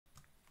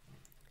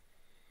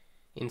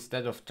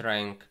Instead of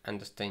trying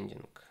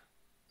understanding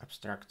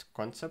abstract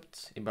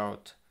concepts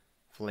about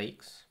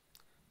flakes,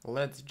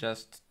 let's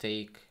just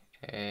take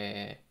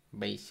a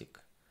basic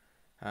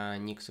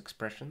nix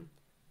expression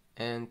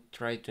and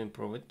try to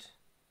improve it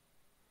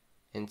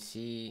and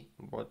see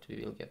what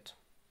we will get.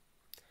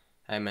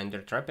 I'm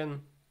under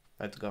trapping,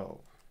 let's go.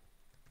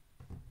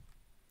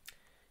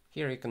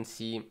 Here you can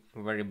see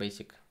very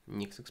basic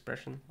nix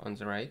expression on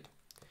the right,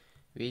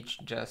 which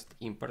just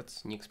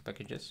imports nix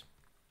packages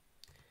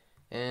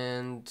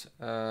and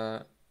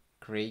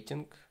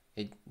creating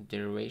a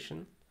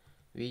derivation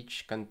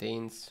which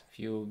contains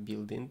few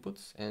build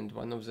inputs, and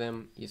one of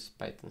them is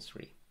Python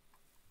 3.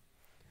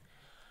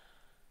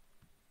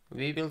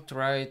 We will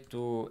try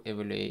to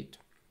evaluate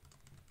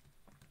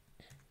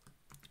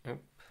right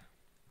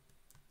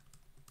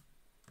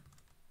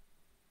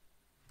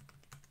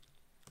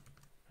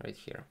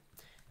here.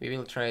 We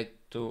will try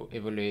to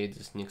evaluate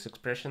this nix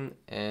expression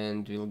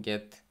and we'll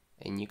get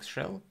a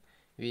nix-shell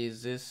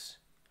with this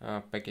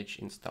package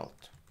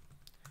installed.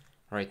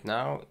 Right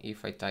now,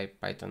 if I type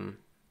Python,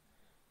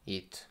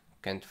 it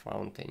can't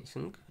find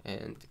anything,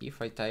 and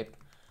if I type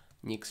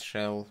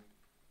nix-shell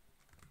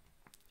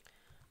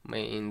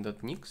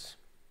main.nix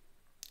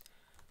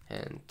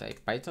and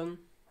type Python,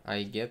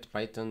 I get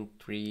Python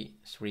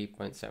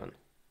 3.7.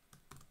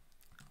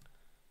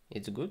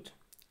 It's good,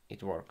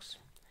 it works.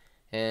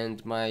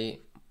 And my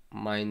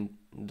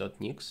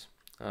main.nix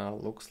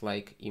looks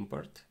like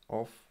import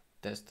of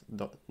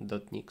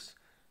test.nix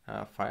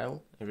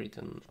file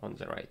written on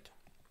the right.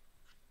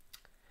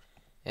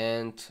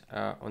 And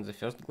on the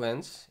first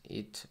glance,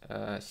 it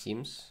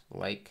seems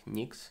like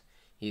nix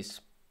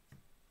is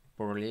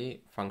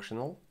poorly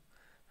functional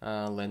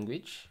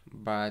language,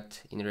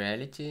 but in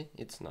reality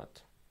it's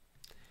not,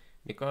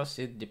 because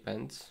it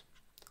depends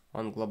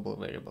on global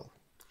variable.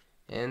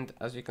 And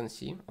as you can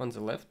see on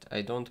the left,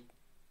 I don't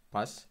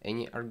pass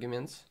any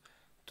arguments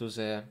to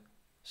the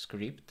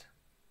script,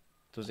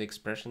 to the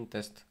expression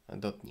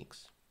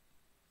test.nix.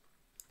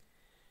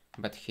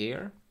 But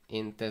here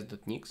in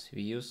test.nix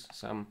we use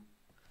some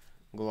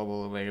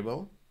global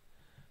variable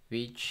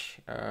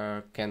which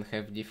can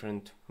have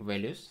different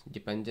values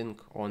depending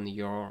on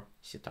your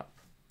setup.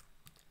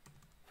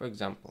 For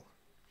example,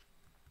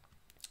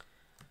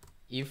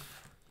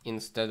 if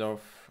instead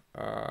of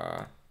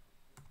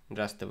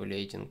just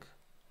evaluating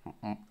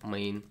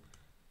main.nix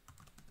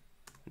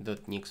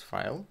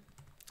file,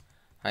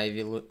 I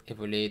will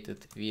evaluate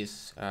it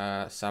with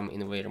some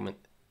environment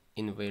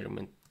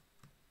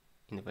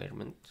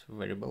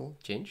variable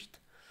changed.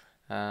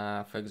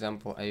 For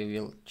example, I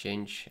will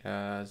change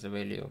the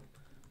value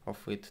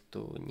of it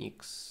to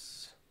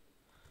nix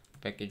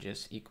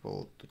packages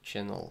equal to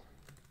channel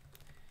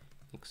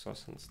nix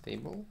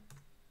unstable,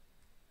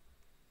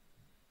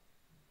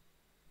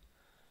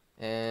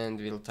 and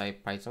we'll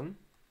type Python.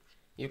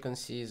 You can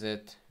see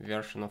that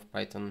version of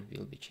Python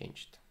will be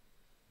changed,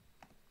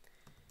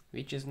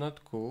 which is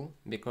not cool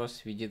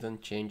because we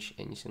didn't change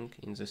anything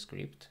in the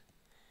script,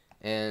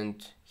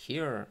 and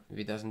here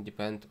we doesn't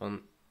depend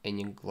on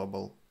any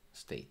global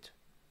state.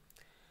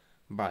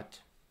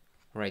 But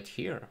right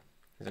here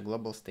the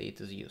global state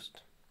is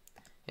used,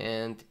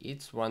 and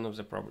it's one of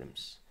the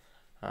problems.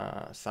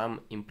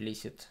 Some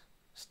implicit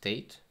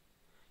state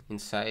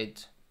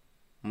inside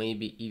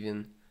maybe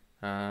even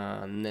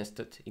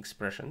nested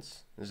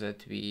expressions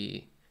that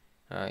we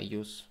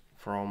use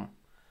from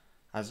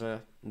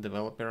other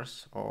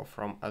developers or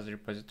from other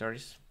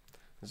repositories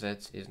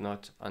that is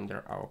not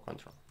under our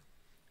control.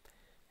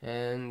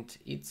 And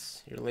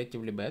it's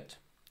relatively bad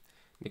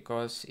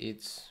because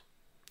it's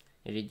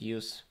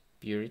reduce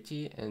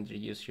purity and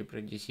reduce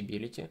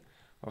reproducibility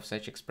of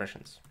such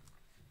expressions.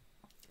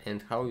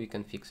 And how we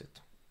can fix it?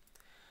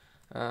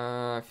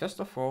 First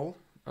of all,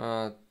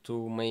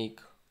 to make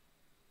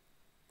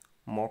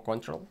more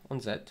control on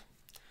that,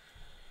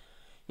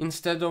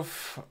 instead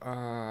of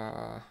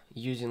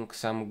using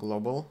some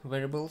global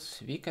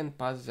variables, we can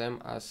pass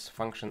them as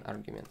function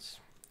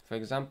arguments. For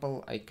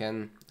example, I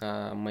can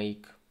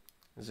make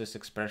this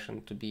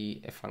expression to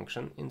be a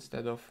function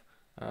instead of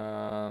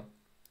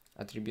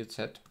attribute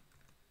set,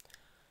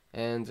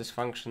 and this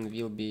function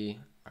will be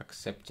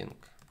accepting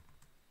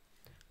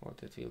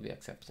what it will be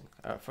accepting.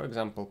 For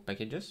example,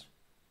 packages,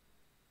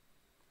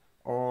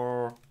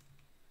 or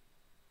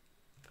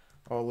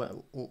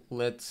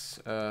let's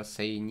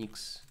say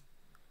nix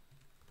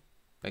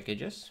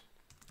packages,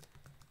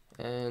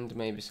 and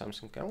maybe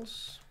something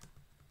else.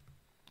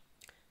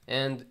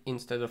 And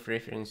instead of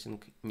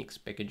referencing nix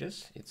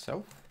packages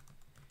itself,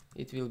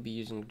 it will be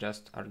using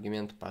just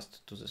argument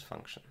passed to this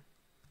function.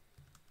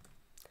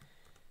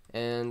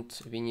 And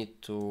we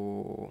need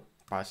to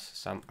pass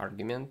some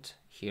argument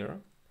here,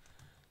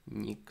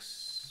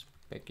 nix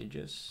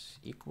packages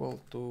equal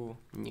to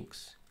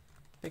nix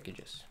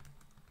packages.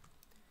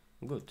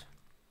 Good.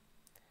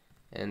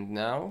 And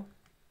now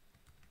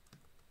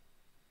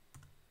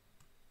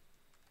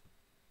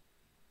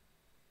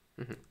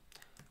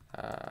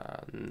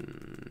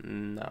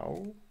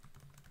now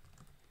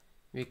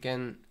we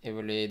can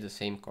evaluate the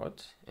same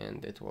code,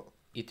 and it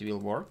will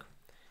work.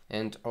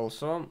 And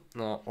also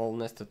all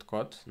nested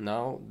code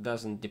now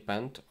doesn't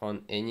depend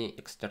on any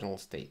external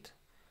state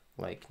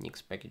like nix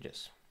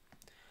packages,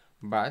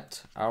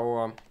 but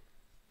our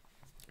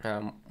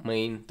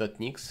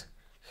main.nix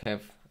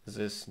have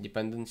this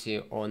dependency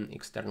on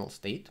external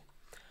state,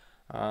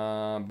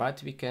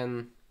 but we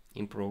can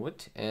improve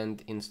it,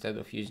 and instead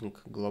of using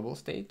global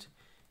state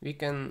we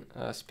can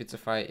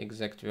specify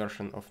exact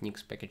version of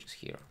nix packages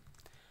here.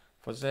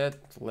 For that,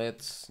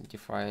 let's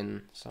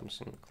define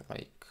something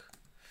like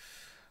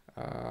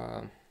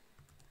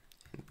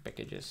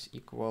packages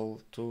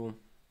equal to,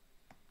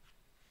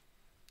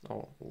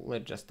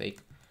 let's just take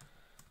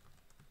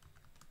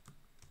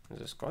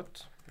this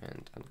code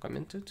and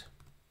uncomment it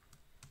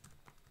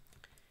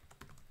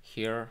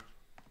here,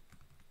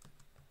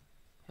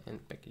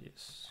 and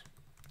packages.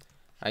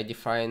 I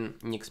define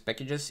nix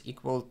packages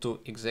equal to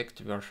exact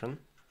version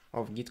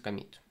of git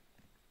commit.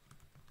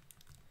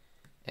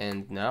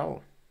 And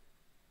now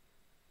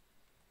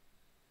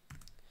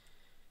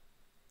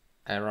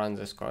I run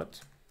this code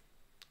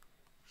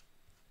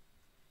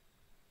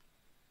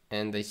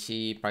and I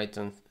see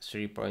Python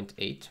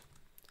 3.8.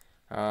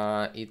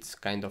 It's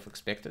kind of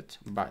expected,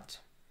 but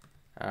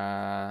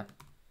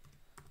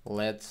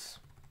let's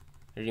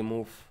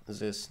remove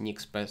this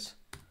nix path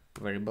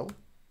variable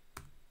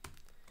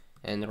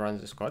and run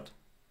this code,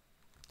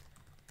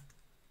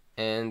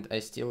 and I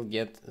still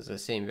get the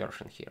same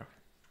version here.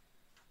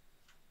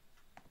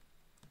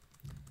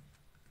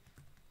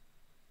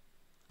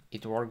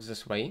 It works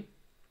this way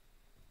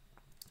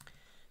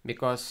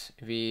because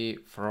we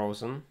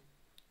frozen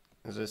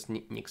this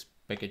nix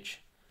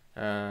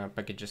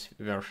packages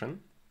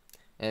version,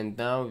 and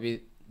now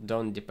we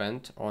don't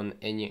depend on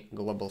any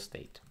global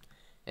state,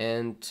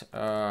 and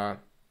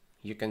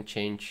you can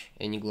change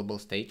any global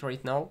state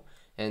right now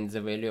and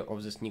the value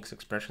of this nix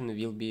expression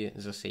will be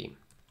the same.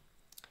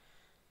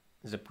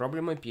 The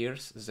problem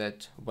appears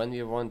that when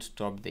we want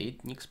to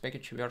update nix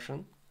package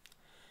version,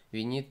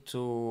 we need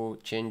to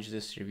change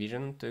this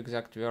revision to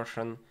exact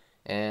version,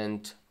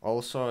 and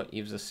also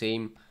if the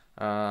same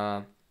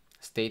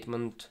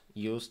statement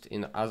used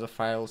in other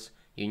files,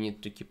 you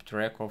need to keep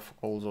track of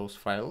all those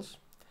files.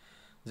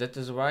 That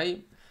is why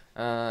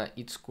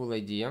it's a cool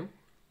idea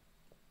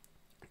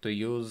to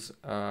use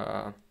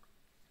a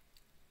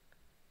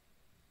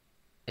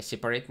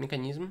separate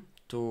mechanism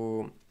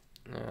to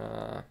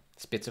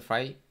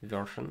specify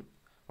version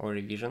or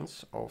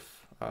revisions of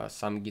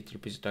some Git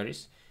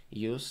repositories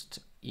used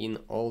in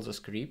all the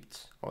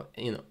scripts or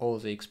in all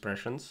the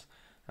expressions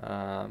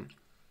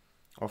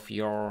of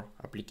your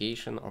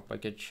application or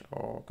package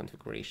or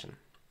configuration.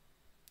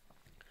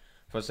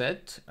 For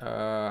that,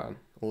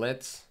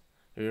 let's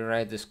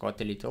rewrite this code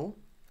a little,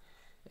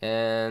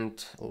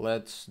 and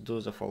let's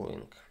do the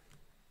following.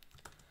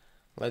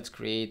 Let's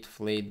create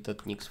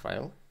flake.nix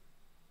file.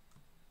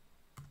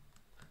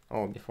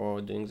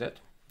 Before doing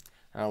that,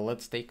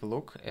 let's take a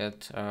look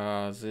at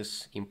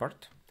this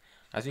import.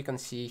 As you can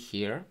see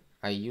here,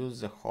 I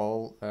use the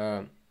full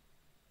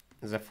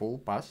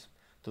path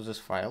to this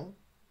file,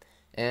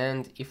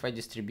 and if I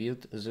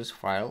distribute this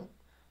file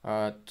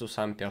to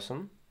some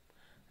person,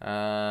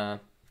 I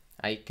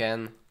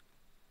can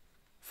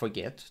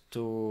forget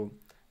to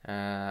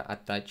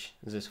attach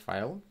this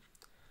file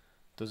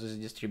to this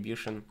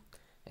distribution,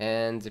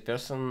 and the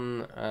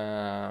person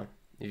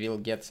will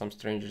get some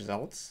strange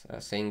results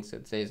saying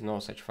that there is no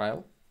such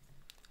file.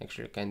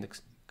 Actually,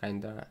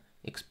 kinda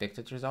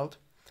expected result,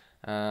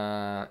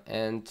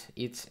 and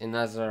it's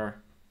another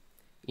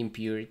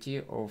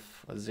impurity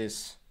of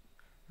this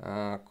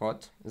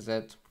code,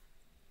 that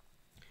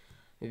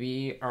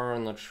we are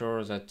not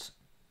sure that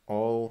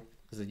all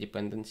the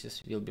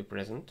dependencies will be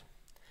present.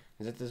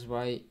 That is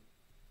why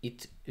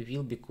it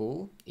will be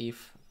cool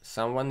if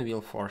someone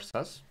will force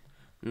us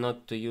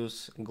not to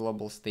use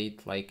global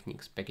state like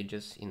nix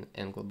packages in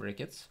angle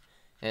brackets,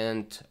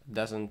 and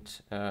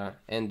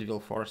will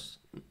force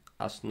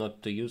us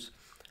not to use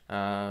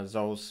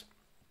those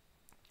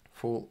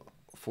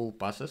full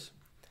passes,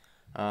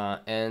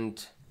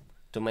 and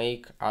to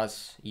make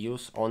us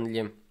use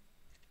only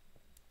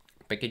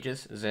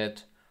packages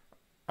that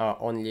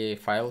only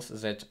files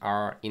that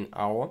are in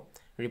our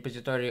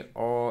repository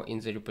or in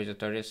the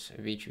repositories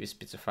which we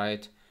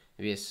specified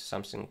with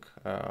something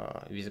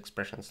with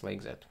expressions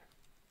like that.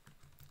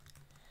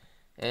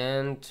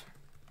 And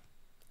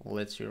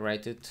let's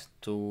rewrite it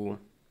to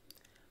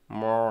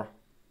more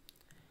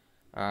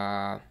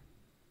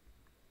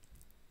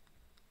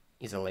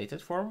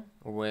isolated form,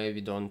 where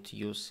we don't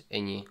use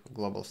any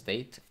global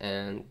state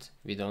and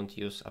we don't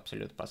use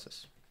absolute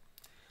passes.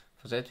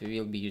 For that, we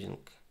will be using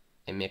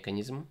a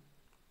mechanism,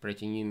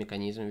 pretty new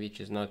mechanism, which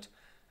is not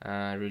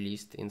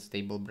released in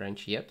stable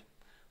branch yet,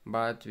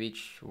 but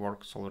which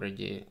works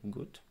already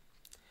good.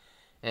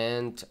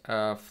 And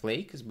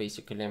Flake is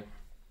basically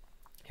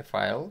a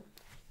file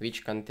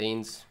which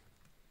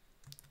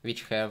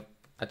have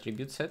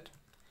attribute set,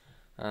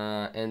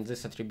 and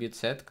this attribute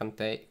set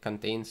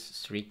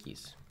contains 3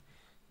 keys: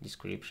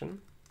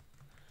 description,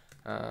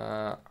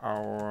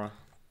 our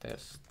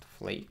test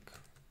flake,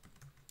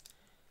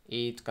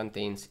 it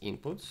contains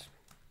inputs,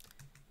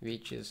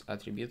 which is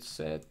attribute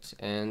set,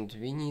 and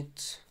we need,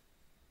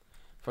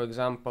 for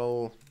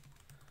example,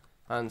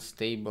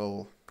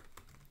 unstable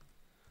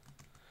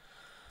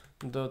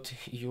dot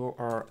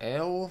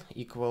URL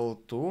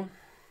equal to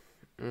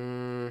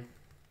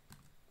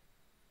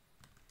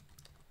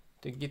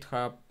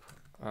GitHub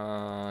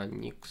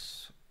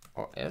nix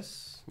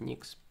os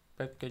nix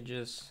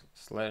packages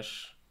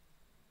slash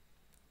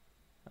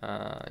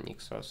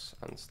nixos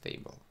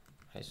unstable,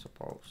 I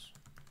suppose.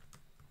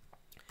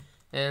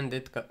 And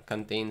it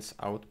contains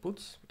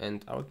outputs,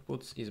 and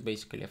outputs is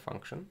basically a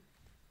function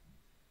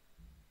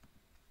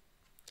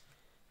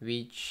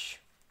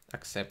which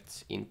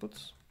accepts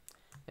inputs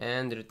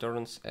and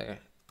returns a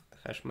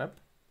hash map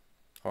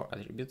or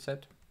attribute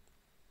set.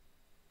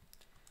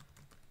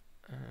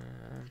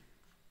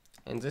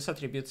 And this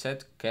attribute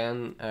set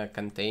can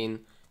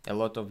contain a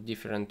lot of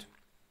different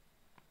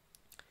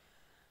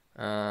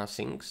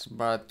things,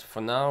 but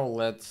for now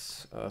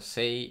let's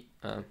say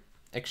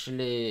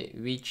actually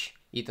which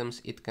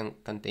items it can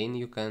contain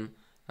you can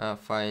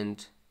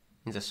find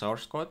in the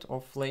source code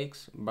of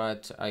Flakes,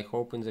 but I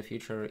hope in the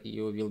future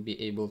you will be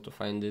able to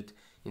find it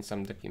in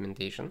some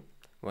documentation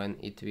when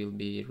it will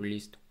be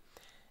released.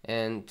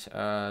 And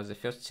the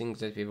first thing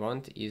that we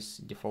want is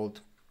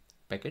default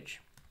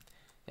package,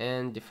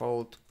 and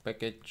default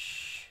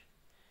package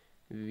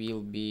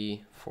will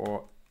be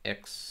for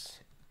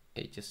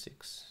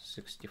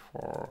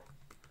x86-64.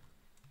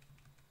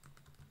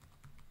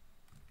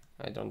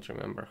 I don't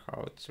remember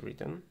how it's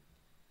written.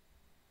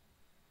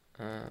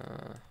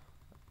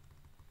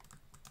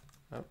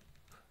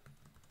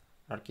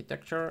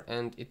 Architecture,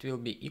 and it will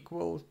be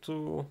equal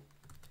to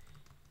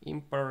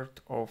import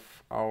of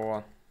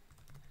our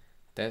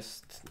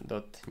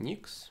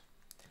test.nix,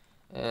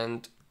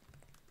 and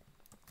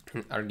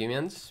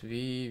arguments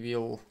we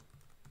will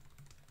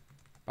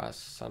pass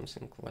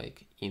something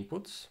like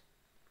inputs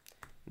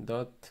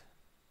dot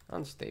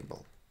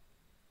unstable.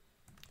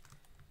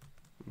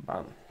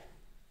 Bam.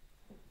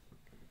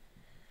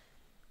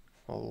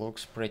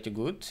 Looks pretty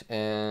good,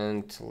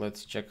 and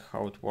let's check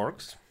how it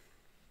works.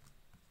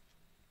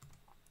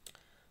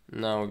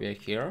 Now we are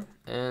here,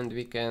 and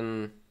we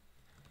can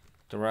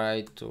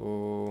try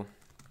to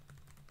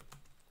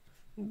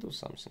do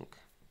something.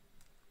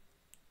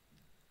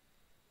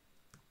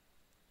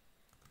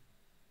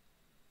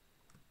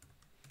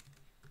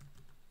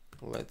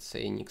 Let's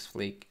say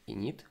nix-flake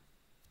init.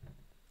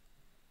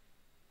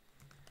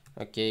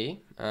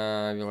 Okay,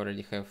 we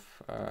already have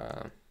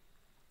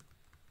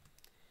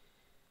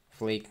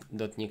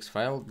flake.nix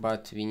file,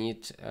 but we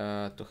need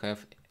to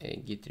have a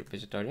git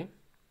repository.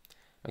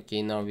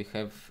 Okay, now we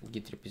have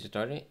git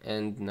repository,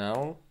 and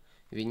now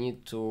we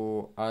need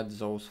to add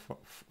those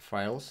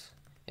files,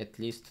 at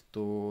least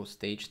to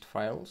staged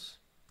files,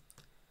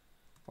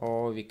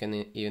 or we can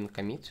even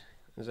commit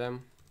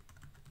them.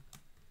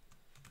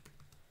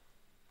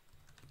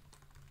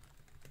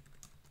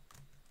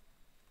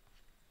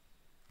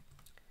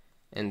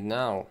 And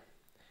now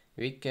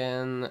we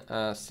can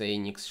say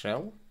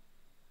nix-shell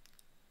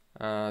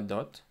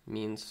dot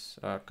means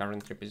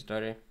current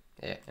repository,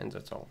 and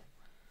that's all.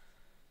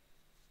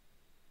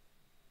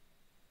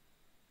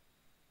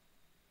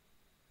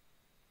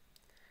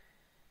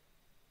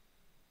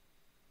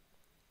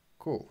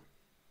 Cool.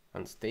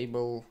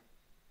 Unstable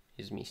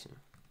is missing.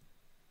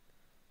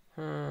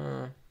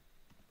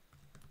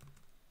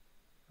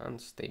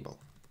 Unstable.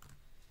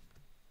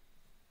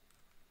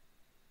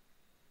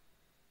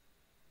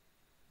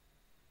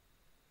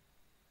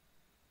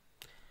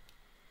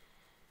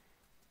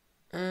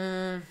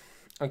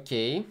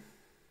 Okay.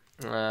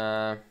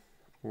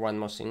 One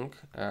more thing.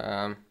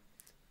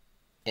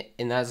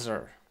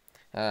 Another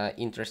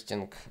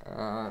interesting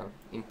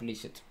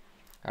implicit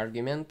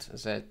argument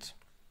that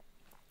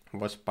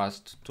was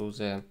passed to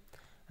the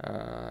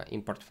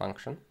import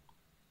function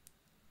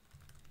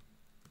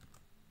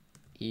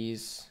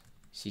is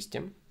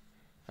system,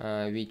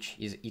 which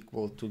is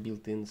equal to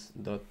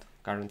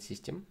built-ins.current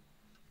system.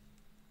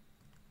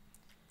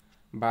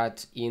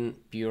 But in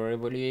pure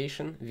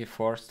evaluation, we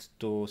forced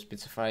to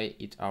specify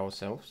it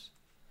ourselves.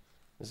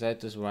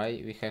 That is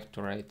why we have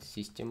to write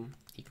system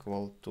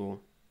equal to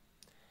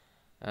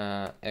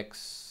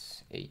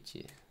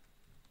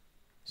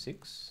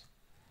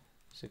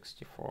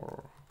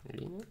x86-64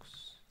 Linux.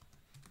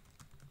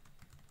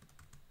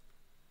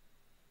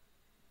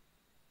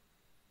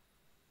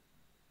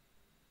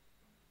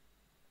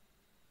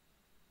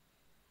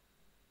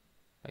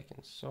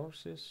 Icon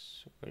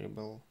sources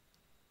variable.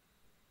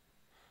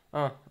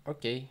 Oh,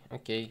 okay.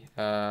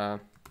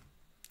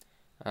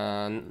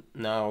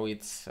 Now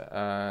it's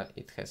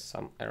it has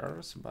some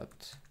errors,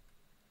 but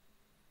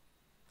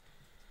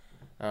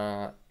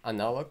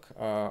analog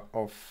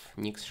of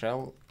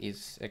nix-shell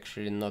is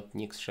actually not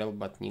nix-shell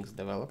but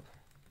nix-develop.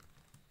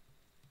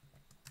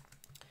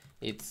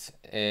 It's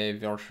a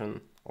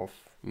version of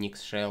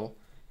nix-shell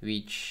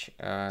which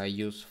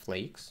use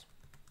Flakes.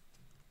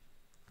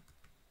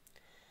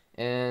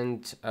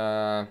 And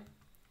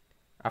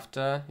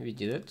after we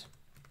did it,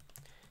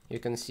 you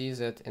can see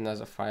that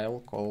another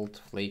file called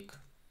flake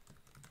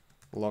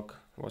log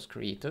was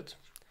created,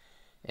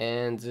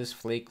 and this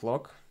flake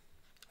log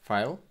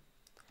file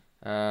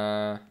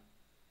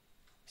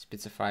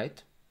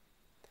specified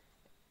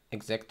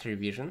exact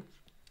revision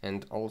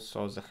and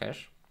also the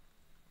hash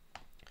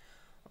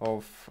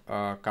of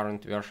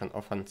current version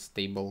of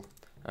unstable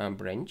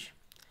branch,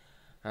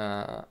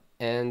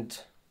 and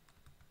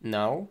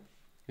now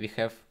we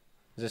have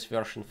this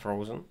version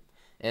frozen,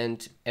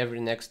 and every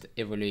next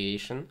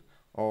evaluation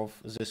of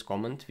this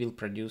comment will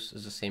produce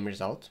the same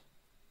result.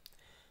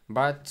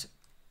 But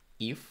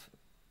if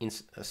in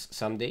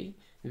someday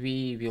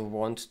we will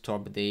want to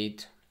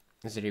update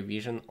the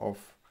revision of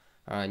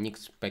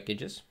nix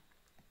packages,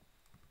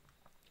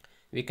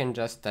 we can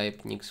just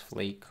type nix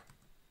flake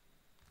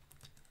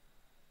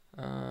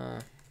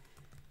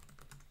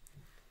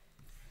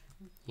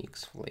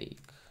nix flake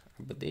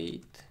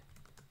update,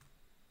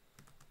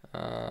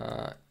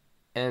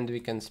 and we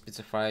can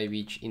specify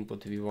which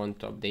input we want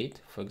to update,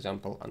 for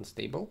example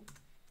unstable,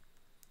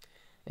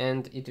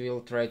 and it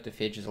will try to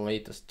fetch the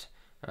latest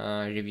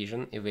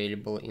revision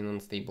available in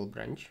unstable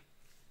branch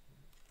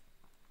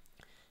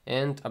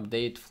and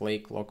update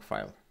flake log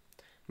file.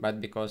 But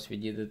because we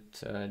did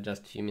it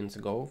just a few minutes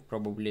ago,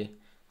 probably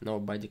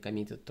nobody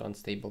committed to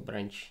unstable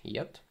branch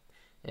yet,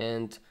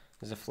 and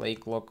the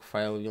flake log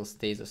file will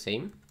stay the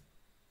same.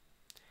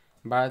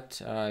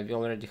 But we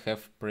already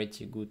have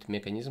pretty good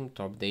mechanism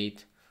to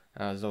update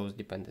those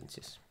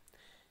dependencies.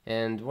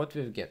 And what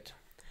we've get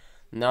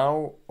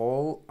now,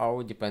 all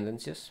our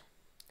dependencies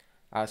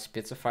are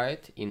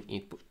specified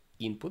in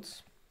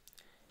inputs,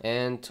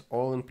 and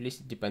all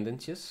implicit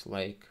dependencies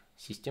like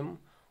system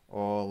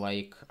or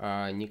like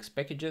nix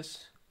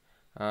packages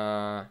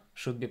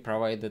should be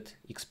provided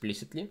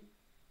explicitly.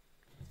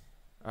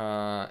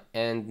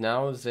 And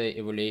now the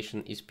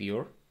evaluation is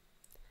pure,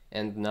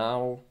 and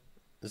now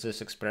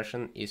this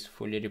expression is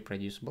fully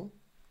reproducible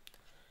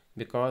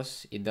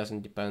because it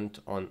doesn't depend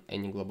on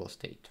any global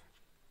state.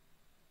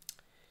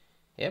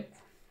 Yep,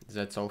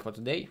 that's all for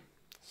today.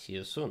 See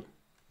you soon.